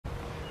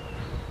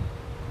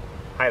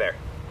Hi there,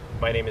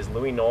 my name is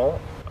Nowell.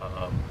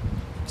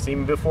 You've seen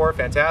me before,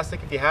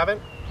 fantastic. If you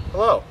haven't,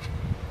 hello.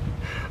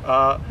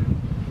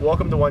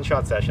 Welcome to One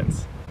Shot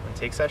Sessions. One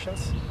Take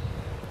Sessions?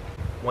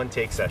 One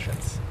Take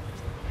Sessions.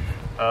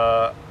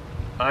 I'm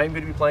going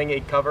to be playing a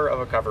cover of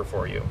a cover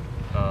for you.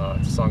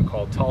 It's a song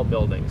called Tall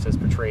Buildings, as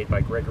portrayed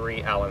by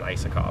Gregory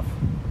Isakov.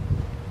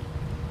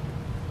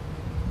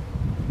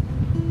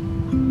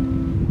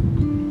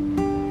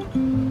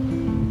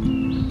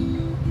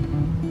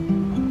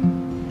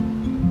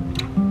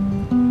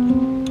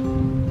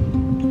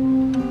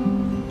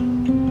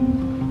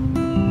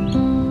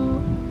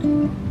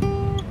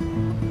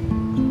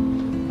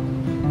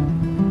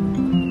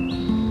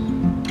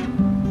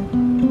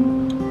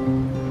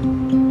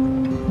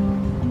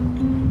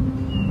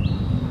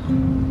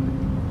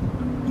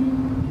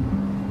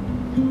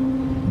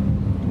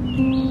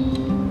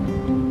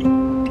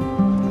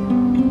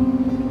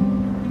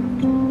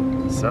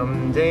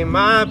 Someday,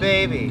 my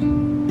baby,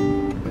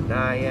 when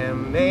I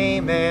am a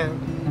man,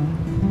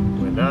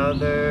 when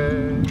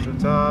others have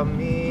taught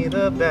me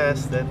the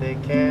best that they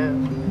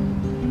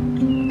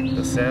can,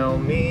 they'll sell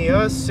me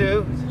a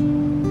suit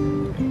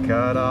and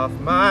cut off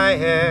my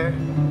hair,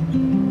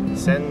 and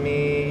send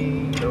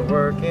me to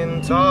work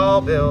in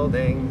tall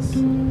buildings.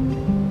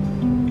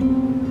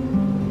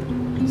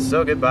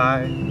 So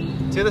goodbye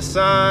to the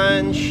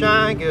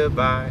sunshine,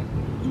 goodbye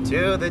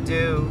to the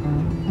dew,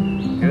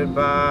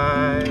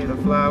 goodbye to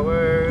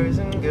flowers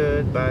and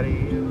goodbye to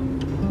you.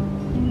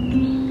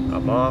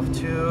 I'm off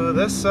to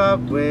the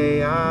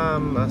subway, I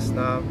must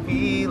not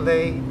be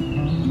late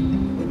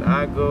when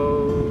I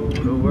go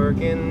to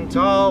work in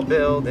tall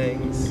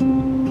buildings.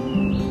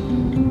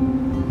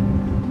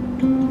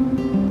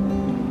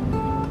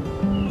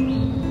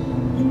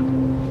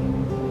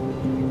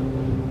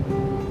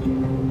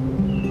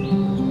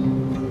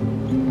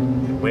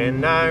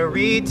 When I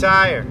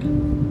retire,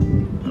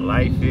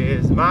 life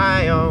is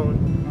my own.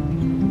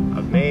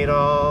 I've made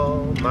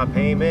all my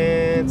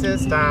payments,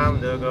 it's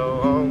time to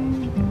go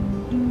home.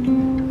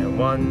 And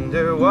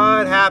wonder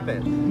what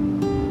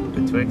happened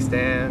betwixt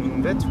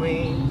and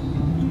between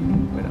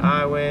when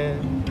I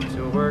went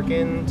to work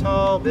in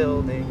tall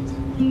buildings.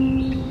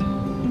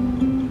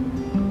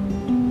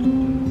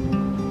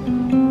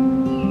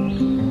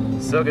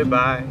 So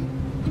goodbye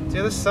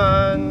to the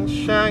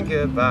sunshine,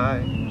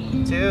 goodbye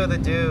to the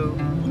dew,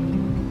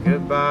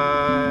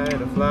 goodbye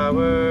to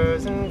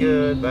flowers and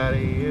goodbye to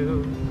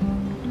you.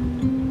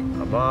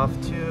 I'm off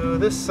to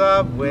the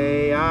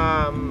subway,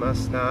 I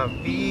must not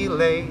be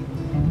late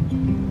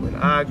when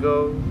I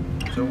go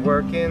to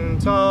work in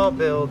tall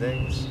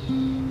buildings.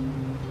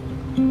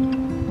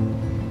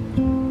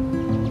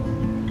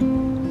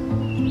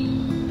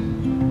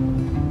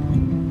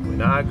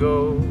 When I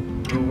go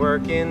to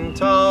work in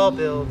tall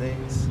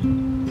buildings.